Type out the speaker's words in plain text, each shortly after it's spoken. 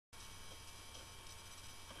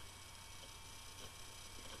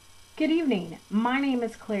Good evening. My name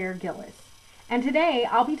is Claire Gillis, and today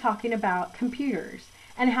I'll be talking about computers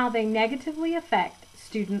and how they negatively affect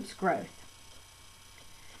students' growth.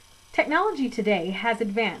 Technology today has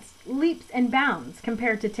advanced leaps and bounds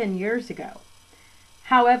compared to 10 years ago.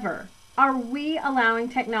 However, are we allowing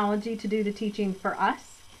technology to do the teaching for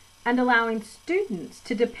us and allowing students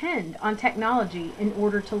to depend on technology in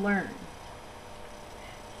order to learn?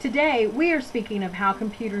 Today, we are speaking of how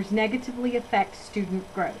computers negatively affect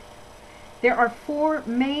student growth. There are four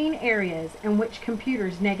main areas in which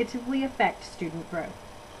computers negatively affect student growth.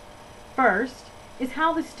 First is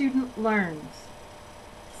how the student learns.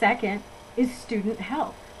 Second is student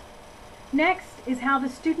health. Next is how the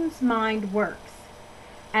student's mind works.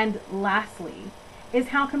 And lastly is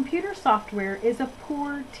how computer software is a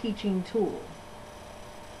poor teaching tool.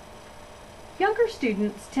 Younger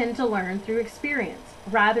students tend to learn through experience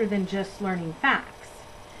rather than just learning facts.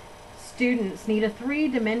 Students need a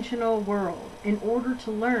three-dimensional world in order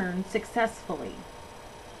to learn successfully.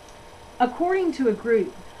 According to a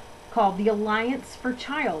group called the Alliance for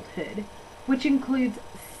Childhood, which includes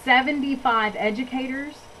 75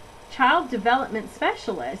 educators, child development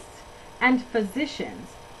specialists, and physicians,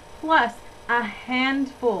 plus a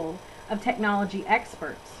handful of technology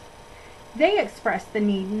experts, they express the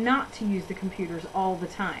need not to use the computers all the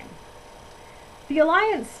time. The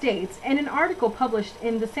Alliance states in an article published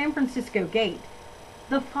in the San Francisco Gate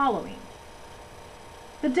the following: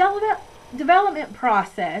 the development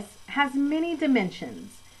process has many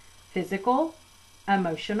dimensions: physical,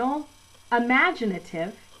 emotional,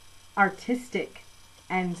 imaginative, artistic,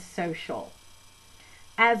 and social,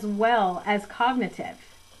 as well as cognitive.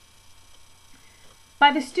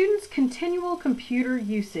 By the student's continual computer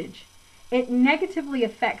usage, it negatively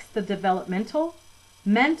affects the developmental,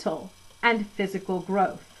 mental, and physical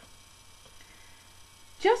growth.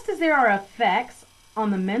 Just as there are effects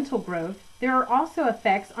on the mental growth, there are also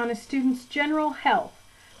effects on a student's general health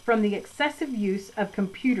from the excessive use of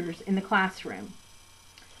computers in the classroom.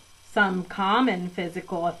 Some common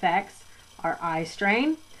physical effects are eye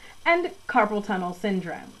strain and carpal tunnel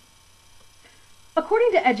syndrome.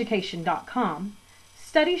 According to education.com,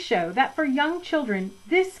 studies show that for young children,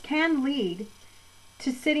 this can lead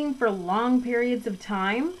to sitting for long periods of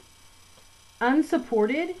time,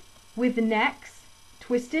 unsupported, with necks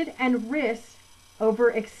twisted and wrists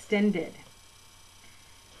overextended.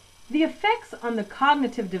 The effects on the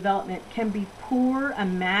cognitive development can be poor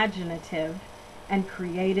imaginative and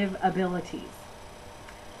creative abilities,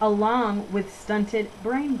 along with stunted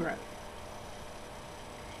brain growth.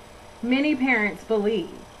 Many parents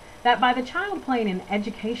believe that by the child playing an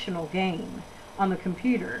educational game on the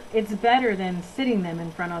computer, it's better than sitting them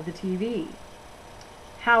in front of the TV.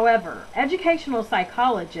 However, educational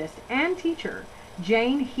psychologist and teacher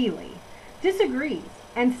Jane Healy disagrees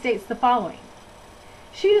and states the following: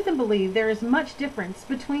 she doesn't believe there is much difference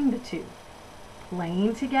between the two.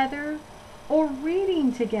 Playing together or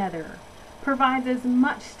reading together provides as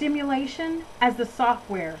much stimulation as the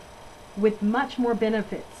software, with much more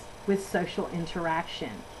benefits with social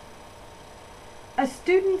interaction. A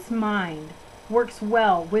student's mind works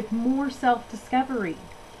well with more self-discovery.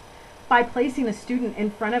 By placing a student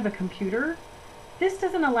in front of a computer, this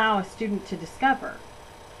doesn't allow a student to discover,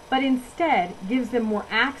 but instead gives them more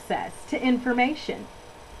access to information.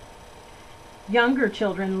 Younger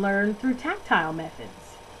children learn through tactile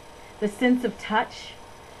methods. The sense of touch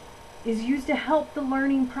is used to help the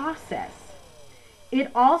learning process.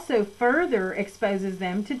 It also further exposes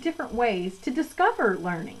them to different ways to discover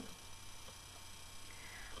learning.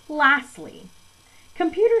 Lastly,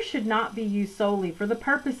 computers should not be used solely for the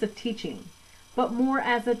purpose of teaching, but more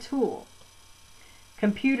as a tool.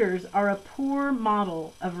 Computers are a poor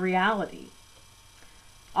model of reality.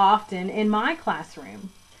 Often in my classroom,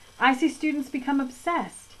 I see students become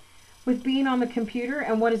obsessed with being on the computer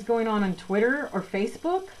and what is going on Twitter or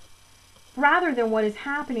Facebook, rather than what is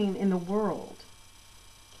happening in the world.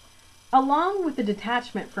 Along with the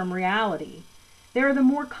detachment from reality, there are the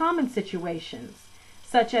more common situations,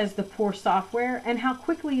 such as the poor software and how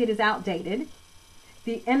quickly it is outdated,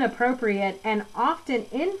 the inappropriate and often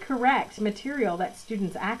incorrect material that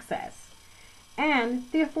students access,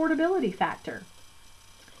 and the affordability factor.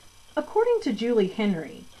 According to Julie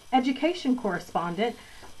Henry, education correspondent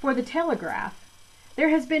for The Telegraph, there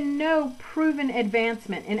has been no proven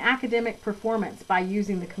advancement in academic performance by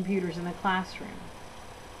using the computers in the classroom.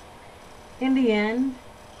 In the end,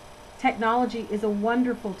 technology is a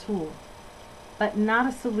wonderful tool, but not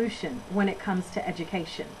a solution when it comes to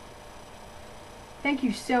education. Thank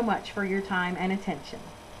you so much for your time and attention.